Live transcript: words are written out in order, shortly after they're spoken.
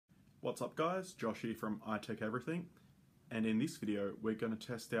What's up guys, Josh here from iTechEverything, and in this video we're going to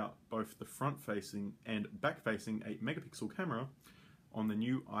test out both the front-facing and back-facing 8-megapixel camera on the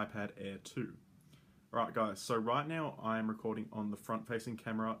new iPad Air 2. Alright guys, so right now I am recording on the front-facing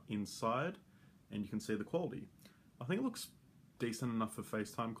camera inside, and you can see the quality. I think it looks decent enough for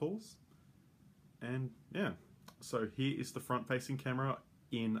FaceTime calls, and yeah, so here is the front-facing camera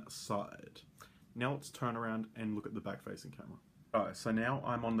inside. Now let's turn around and look at the back-facing camera. Alright, so now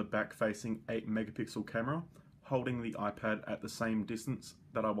I'm on the back-facing 8-megapixel camera, holding the iPad at the same distance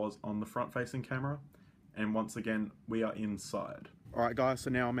that I was on the front-facing camera, and once again, we are inside. Alright guys, so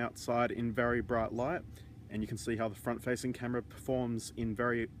now I'm outside in very bright light, and you can see how the front-facing camera performs in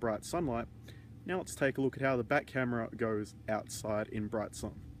very bright sunlight. Now let's take a look at how the back camera goes outside in bright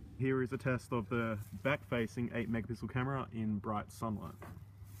sun. Here is a test of the back-facing 8-megapixel camera in bright sunlight.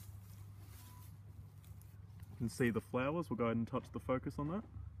 You can see the flowers. We'll go ahead and touch the focus on that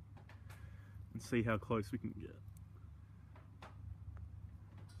and see how close we can get.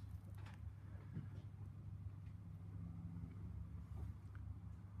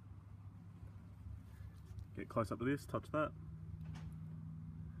 Get close up to this, touch that.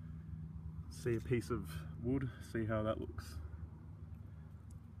 See a piece of wood, see how that looks.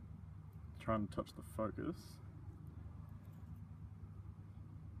 Try and touch the focus.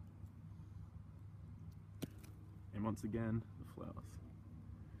 And once again, the flowers.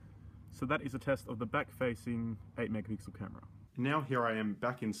 So that is a test of the back-facing 8-megapixel camera. Now here I am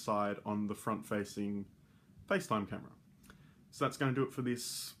back inside on the front-facing FaceTime camera. So that's going to do it for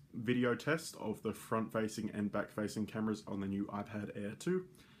this video test of the front-facing and back-facing cameras on the new iPad Air 2.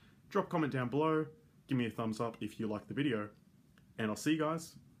 Drop a comment down below, give me a thumbs up if you like the video, and I'll see you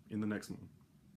guys in the next one.